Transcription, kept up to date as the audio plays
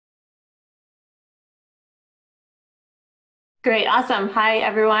Great, awesome. Hi,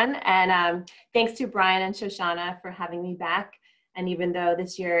 everyone. And thanks to Brian and Shoshana for having me back. And even though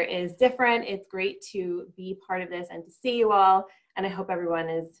this year is different, it's great to be part of this and to see you all. And I hope everyone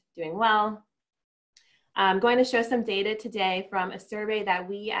is doing well. I'm going to show some data today from a survey that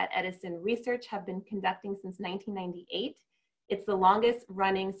we at Edison Research have been conducting since 1998. It's the longest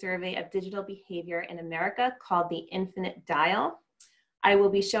running survey of digital behavior in America, called the Infinite Dial. I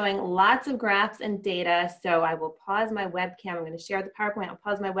will be showing lots of graphs and data, so I will pause my webcam. I'm going to share the PowerPoint. I'll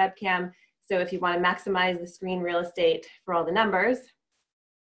pause my webcam, so if you want to maximize the screen real estate for all the numbers.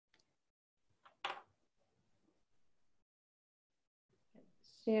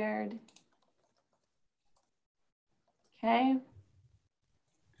 Shared. Okay.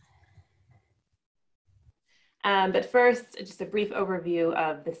 But first, just a brief overview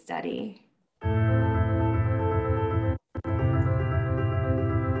of the study.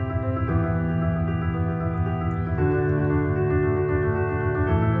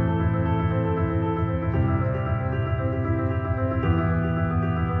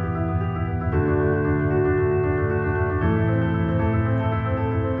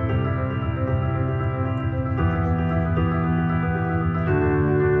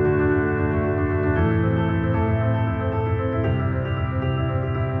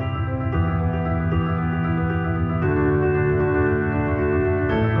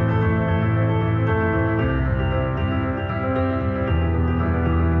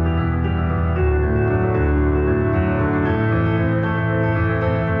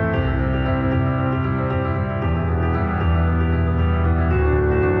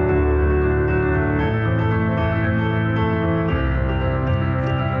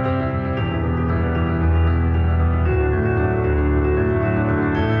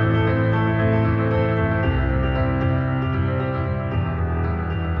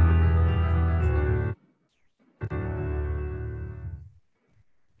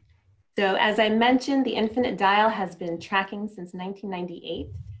 So as I mentioned, the Infinite Dial has been tracking since 1998,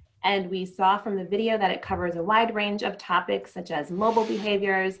 and we saw from the video that it covers a wide range of topics such as mobile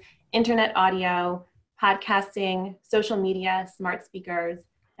behaviors, internet audio, podcasting, social media, smart speakers,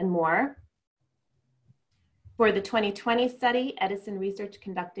 and more. For the 2020 study, Edison Research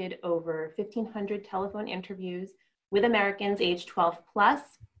conducted over 1,500 telephone interviews with Americans aged 12 plus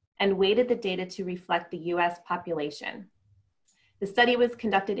and weighted the data to reflect the US population. The study was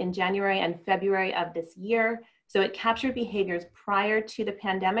conducted in January and February of this year, so it captured behaviors prior to the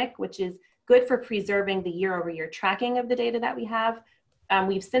pandemic, which is good for preserving the year-over-year tracking of the data that we have.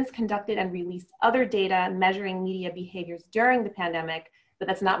 We've since conducted and released other data measuring media behaviors during the pandemic, but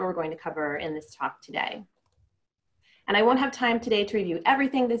that's not what we're going to cover in this talk today. And I won't have time today to review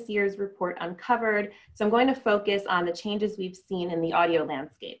everything this year's report uncovered, so I'm going to focus on the changes we've seen in the audio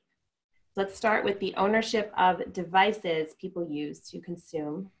landscape. Let's start with the ownership of devices people use to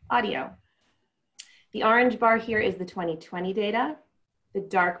consume audio. The orange bar here is the 2020 data. The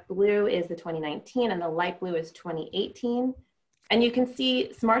dark blue is the 2019, and the light blue is 2018. And you can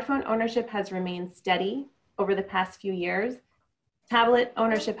see smartphone ownership has remained steady over the past few years. Tablet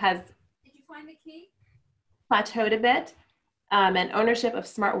ownership has Did you find the key? Plateaued a bit, and ownership of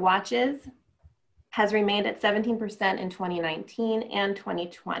smartwatches has remained at 17% in 2019 and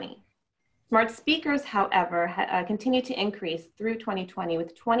 2020. Smart speakers, however, continue to increase through 2020,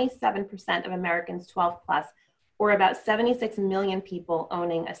 with 27% of Americans 12 plus, or about 76 million people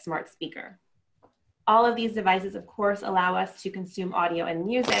owning a smart speaker. All of these devices, of course, allow us to consume audio and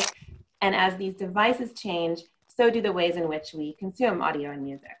music, and as these devices change, so do the ways in which we consume audio and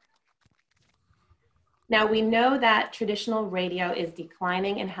music. Now, we know that traditional radio is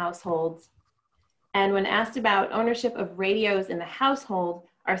declining in households, and when asked about ownership of radios in the household,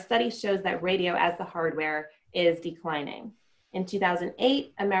 our study shows that radio as the hardware is declining. In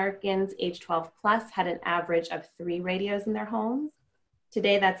 2008, Americans age 12 plus had an average of 3 radios in their homes.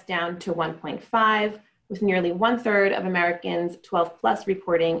 Today, that's down to 1.5, with nearly 1/3 of Americans 12 plus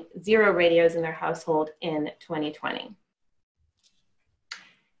reporting 0 radios in their household in 2020.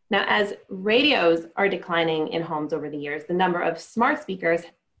 Now, as radios are declining in homes over the years, the number of smart speakers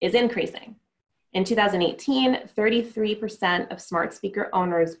is increasing. In 2018, 33% of smart speaker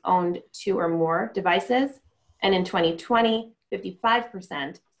owners owned 2 or more devices. And in 2020,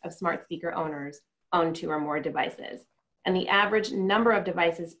 55% of smart speaker owners owned 2 or more devices. And the average number of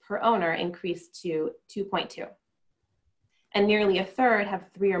devices per owner increased to 2.2. And nearly 1/3 have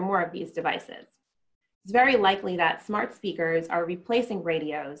 3 or more of these devices. It's very likely that smart speakers are replacing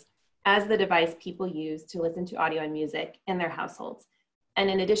radios as the device people use to listen to audio and music in their households. And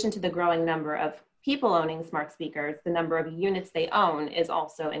in addition to the growing number of people owning smart speakers, the number of units they own is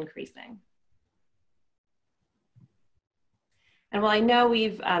also increasing. And while I know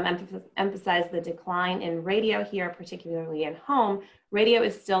we've emphasized the decline in radio here, particularly in home, radio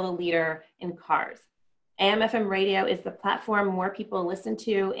is still the leader in cars. AM/FM radio is the platform more people listen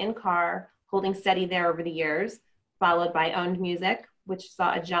to in car, holding steady there over the years, followed by owned music, which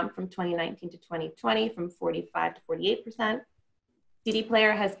saw a jump from 2019 to 2020 from 45 to 48%. CD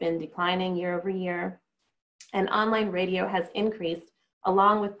player has been declining year over year, and online radio has increased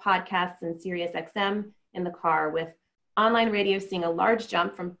along with podcasts and Sirius XM in the car, with online radio seeing a large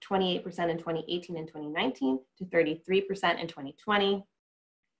jump from 28% in 2018 and 2019 to 33% in 2020.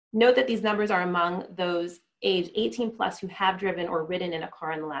 Note that these numbers are among those age 18 plus who have driven or ridden in a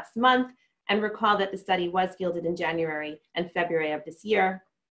car in the last month, and recall that the study was fielded in January and February of this year,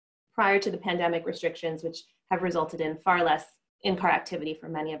 prior to the pandemic restrictions, which have resulted in far less in-car activity for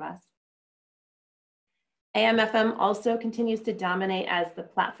many of us. AM/FM also continues to dominate as the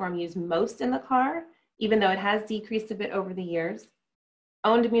platform used most in the car, even though it has decreased a bit over the years.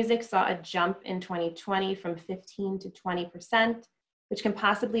 Owned music saw a jump in 2020 from 15 to 20%, which can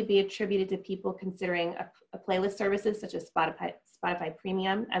possibly be attributed to people considering a playlist services such as Spotify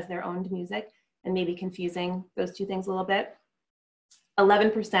Premium as their owned music, and maybe confusing those two things a little bit.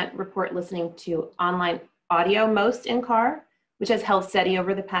 11% report listening to online audio most in car, which has held steady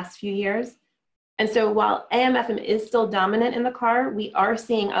over the past few years. And so while AM/FM is still dominant in the car, we are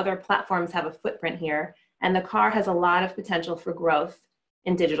seeing other platforms have a footprint here, and the car has a lot of potential for growth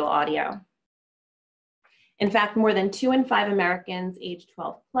in digital audio. In fact, more than 2 in 5 Americans age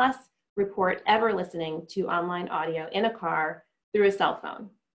 12 plus report ever listening to online audio in a car through a cell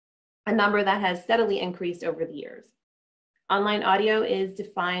phone, a number that has steadily increased over the years. Online audio is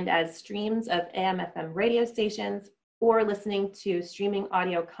defined as streams of AM/FM radio stations or listening to streaming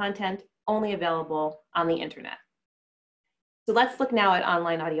audio content only available on the internet. So let's look now at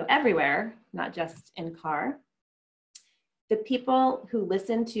online audio everywhere, not just in car. The people who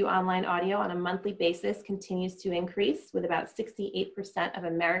listen to online audio on a monthly basis continues to increase, with about 68% of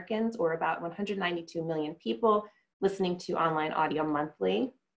Americans, or about 192 million people, listening to online audio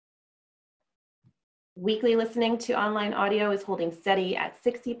monthly. Weekly listening to online audio is holding steady at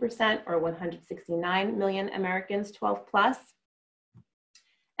 60%, or 169 million Americans 12 plus.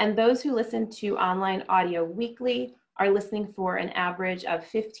 And those who listen to online audio weekly are listening for an average of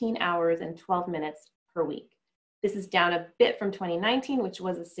 15 hours and 12 minutes per week. This is down a bit from 2019, which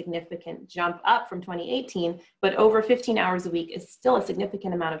was a significant jump up from 2018, but over 15 hours a week is still a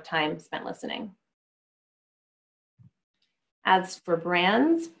significant amount of time spent listening. As for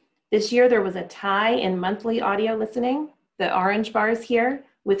brands, this year there was a tie in monthly audio listening, the orange bars here,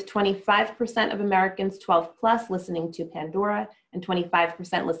 with 25% of Americans 12 plus listening to Pandora and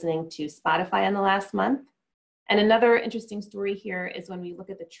 25% listening to Spotify in the last month. And another interesting story here is when we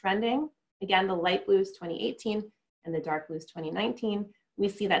look at the trending, again, the light blue is 2018 and the dark blue is 2019, we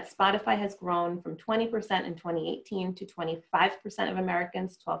see that Spotify has grown from 20% in 2018 to 25% of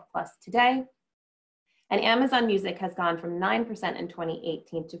Americans 12 plus today. And Amazon Music has gone from 9% in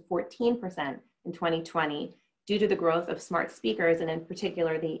 2018 to 14% in 2020 due to the growth of smart speakers, and in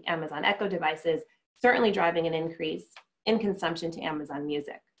particular the Amazon Echo devices, certainly driving an increase in consumption to Amazon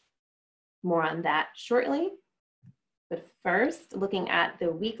Music. More on that shortly. But first, looking at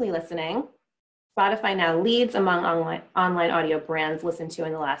the weekly listening, Spotify now leads among online audio brands listened to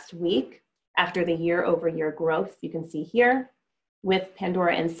in the last week after the year-over-year growth you can see here, with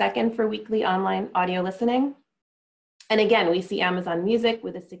Pandora in second for weekly online audio listening. And again, we see Amazon Music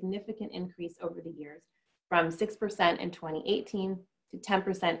with a significant increase over the years, from 6% in 2018 to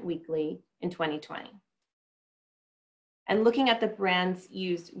 10% weekly in 2020. And looking at the brands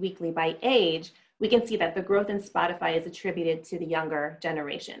used weekly by age, we can see that the growth in Spotify is attributed to the younger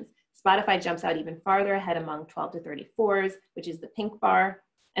generations. Spotify jumps out even farther ahead among 12 to 34s, which is the pink bar,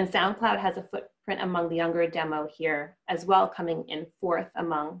 and SoundCloud has a footprint among the younger demo here as well, coming in fourth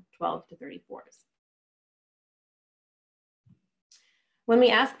among 12 to 34s. When we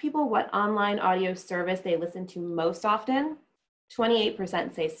ask people what online audio service they listen to most often,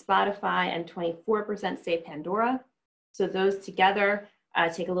 28% say Spotify and 24% say Pandora. So those together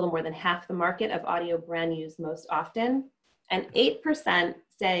take a little more than half the market of audio brand used most often. And 8%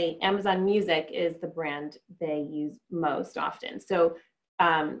 say Amazon Music is the brand they use most often. So,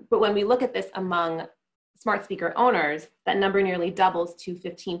 but when we look at this among smart speaker owners, that number nearly doubles to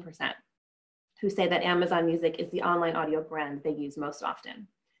 15%, who say that Amazon Music is the online audio brand they use most often.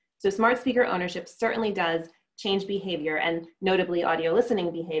 So smart speaker ownership certainly does change behavior, and notably audio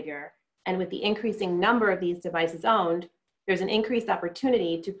listening behavior. And with the increasing number of these devices owned, there's an increased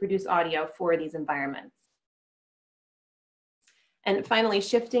opportunity to produce audio for these environments. And finally,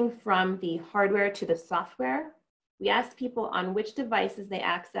 shifting from the hardware to the software, we asked people on which devices they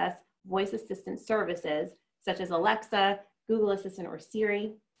access voice assistant services, such as Alexa, Google Assistant, or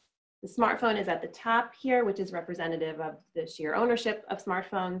Siri. The smartphone is at the top here, which is representative of the sheer ownership of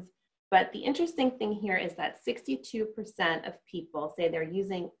smartphones. But the interesting thing here is that 62% of people say they're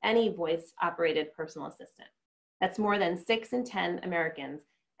using any voice-operated personal assistant. That's more than 6 in 10 Americans.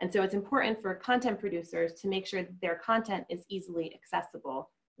 And so it's important for content producers to make sure that their content is easily accessible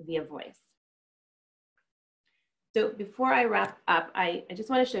via voice. So before I wrap up, I just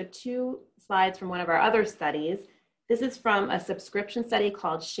want to show 2 slides from one of our other studies. This is from a subscription study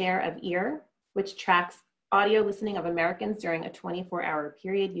called Share of Ear, which tracks audio listening of Americans during a 24-hour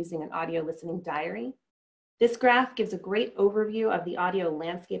period using an audio listening diary. This graph gives a great overview of the audio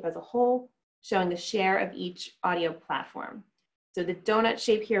landscape as a whole, showing the share of each audio platform. So the donut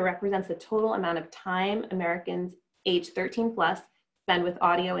shape here represents the total amount of time Americans age 13 plus spend with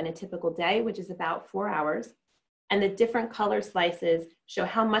audio in a typical day, which is about 4 hours. And the different color slices show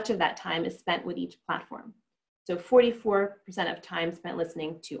how much of that time is spent with each platform. So 44% of time spent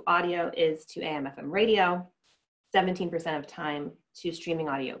listening to audio is to AM/FM radio, 17% of time to streaming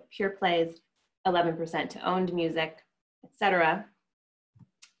audio pure plays, 11% to owned music, etc.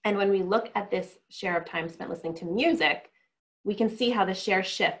 And when we look at this share of time spent listening to music, we can see how the share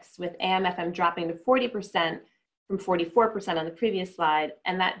shifts, with AM/FM dropping to 40% from 44% on the previous slide,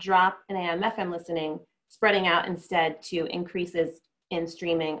 and that drop in AM/FM listening spreading out instead to increases in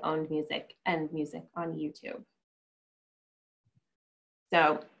streaming, owned music, and music on YouTube.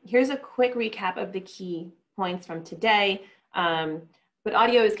 So here's a quick recap of the key points from today. But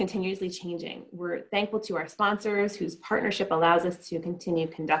audio is continuously changing. We're thankful to our sponsors whose partnership allows us to continue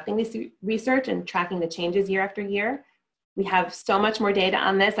conducting this research and tracking the changes year after year. We have so much more data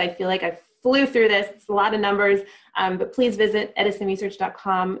on this. I feel like I flew through this. It's a lot of numbers, but please visit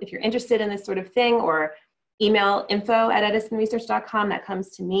edisonresearch.com if you're interested in this sort of thing, or email info@edisonresearch.com. That comes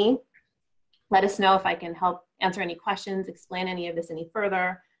to me. Let us know if I can help answer any questions, explain any of this any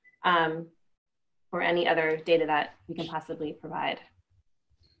further, or any other data that we can possibly provide.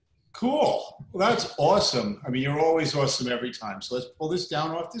 Cool. Well, that's awesome. I mean, you're always awesome every time. So let's pull this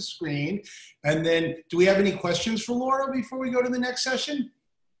down off the screen. And then, do we have any questions for Laura before we go to the next session?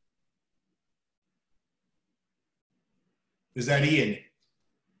 Is that Ian?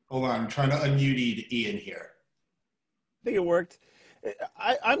 Hold on, I'm trying to unmute Ian here. I think it worked.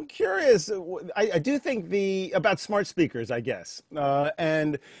 I'm curious. I do think about smart speakers, I guess,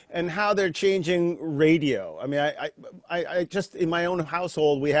 and how they're changing radio. I mean, I just, in my own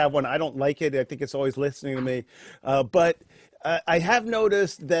household, we have one. I don't like it. I think it's always listening to me, but I have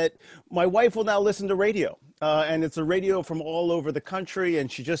noticed that my wife will now listen to radio, and it's a radio from all over the country, and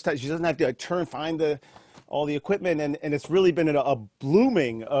she doesn't have to find all the equipment, and it's really been a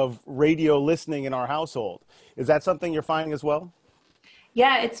blooming of radio listening in our household. Is that something you're finding as well?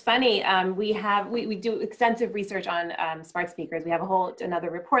 Yeah, it's funny. We do extensive research on smart speakers. We have another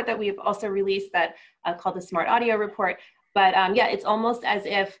report that we've also released that called the Smart Audio Report. But yeah, it's almost as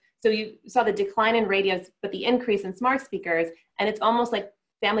if, so you saw the decline in radios, but the increase in smart speakers, and it's almost like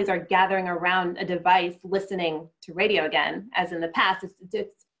families are gathering around a device listening to radio again, as in the past.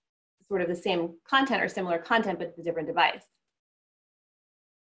 It's sort of the same content or similar content, but it's a different device.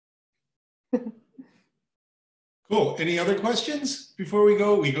 Cool. Any other questions before we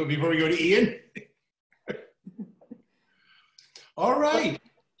go? Before we go to Ian? All right.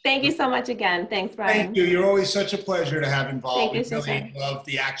 Thank you so much again. Thanks, Brian. Thank you. You're always such a pleasure to have involved. Thank you, We really love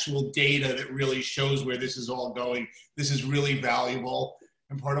the actual data that really shows where this is all going. This is really valuable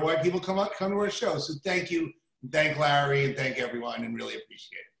and part of why people come to our show. So thank you. Thank Larry and thank everyone, and really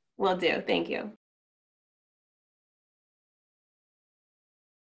appreciate it. Will do. Thank you.